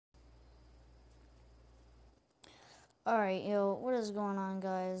Alright, yo, what is going on,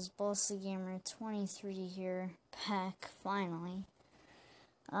 guys? Bossy Gamer 23 here, back, finally.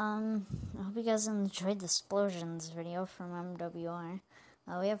 I hope you guys enjoyed the explosions video from MWI.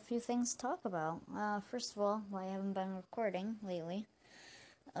 We have a few things to talk about. First of all, I haven't been recording lately.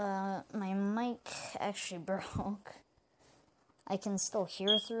 My mic actually broke. I can still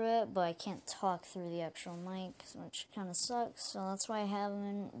hear through it, but I can't talk through the actual mic, which kind of sucks, so that's why I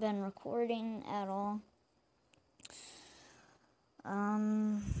haven't been recording at all.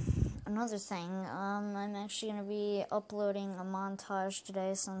 Another thing, I'm actually going to be uploading a montage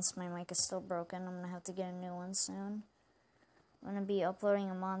today since my mic is still broken. I'm going to have to get a new one soon. I'm going to be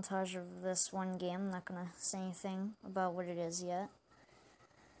uploading a montage of this one game. I'm not going to say anything about what it is yet.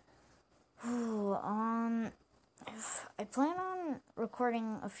 I plan on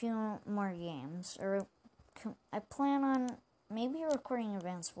recording a few more games, or I plan on maybe recording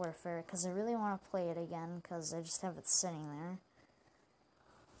Advanced Warfare, because I really want to play it again, because I just have it sitting there.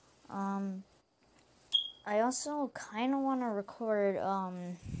 I also kind of want to record,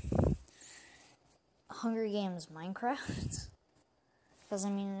 Hunger Games Minecraft, because, I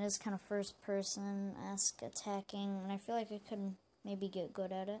mean, it is kind of first-person-esque attacking, and I feel like I could maybe get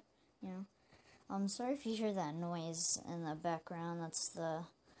good at it, you know. Sorry if you hear that noise in the background. That's the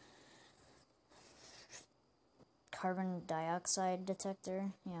carbon dioxide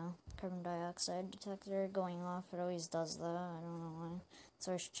detector. Yeah, carbon dioxide detector going off. It always does that. I don't know why. It's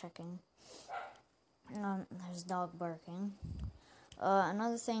always checking. There's dog barking.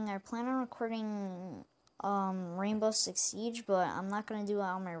 Another thing, I plan on recording Rainbow Six Siege, but I'm not gonna do it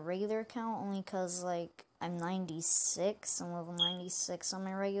on my regular account only because, like, I'm 96. I'm level 96 on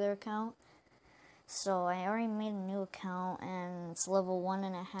my regular account. So I already made a new account, and it's level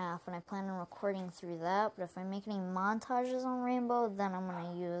 1.5, and I plan on recording through that. But if I make any montages on Rainbow, then I'm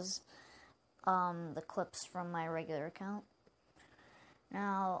going to use the clips from my regular account.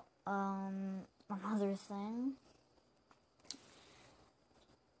 Now, another thing,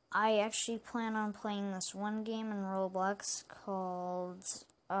 I actually plan on playing this one game in Roblox called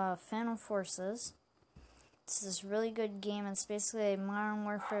Phantom Forces. It's this really good game. It's basically Modern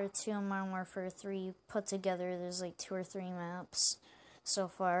Warfare 2 and Modern Warfare 3 put together. There's like 2 or 3 maps so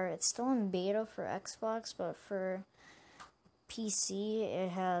far. It's still in beta for Xbox, but for PC it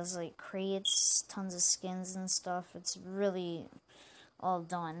has like crates, tons of skins and stuff. It's really all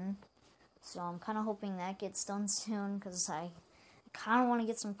done. So I'm kind of hoping that gets done soon, because I kind of want to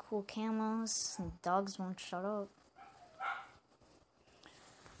get some cool camos, and dogs won't shut up.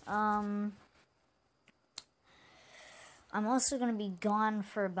 I'm also going to be gone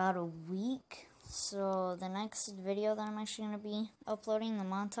for about a week, so the next video that I'm actually going to be uploading, the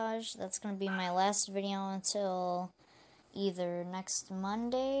montage, that's going to be my last video until either next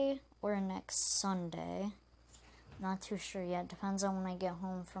Monday or next Sunday. Not too sure yet, depends on when I get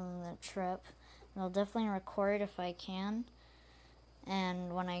home from the trip. I'll definitely record if I can,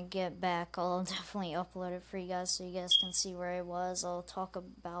 and when I get back, I'll definitely upload it for you guys so you guys can see where I was. I'll talk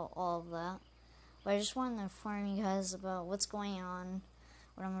about all of that. But I just wanted to inform you guys about what's going on,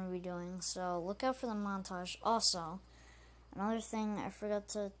 what I'm going to be doing. So look out for the montage. Also, another thing I forgot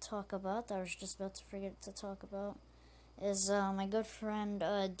to talk about, that I was just about to forget to talk about, is my good friend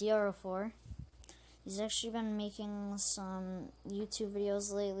DR04. He's actually been making some YouTube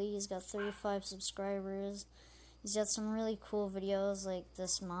videos lately. He's got 35 subscribers. He's got some really cool videos like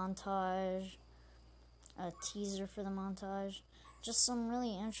this montage, a teaser for the montage. Just some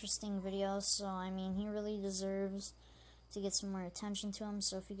really interesting videos, so I mean, he really deserves to get some more attention to him.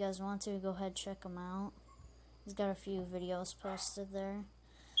 So if you guys want to, go ahead, check him out. He's got a few videos posted there.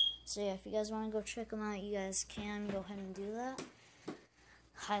 So yeah, if you guys want to go check him out, you guys can go ahead and do that.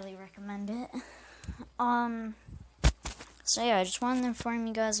 Highly recommend it. So yeah, I just wanted to inform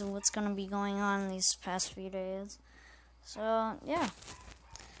you guys of what's going to be going on these past few days. So yeah,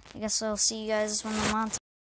 I guess I'll see you guys when the montage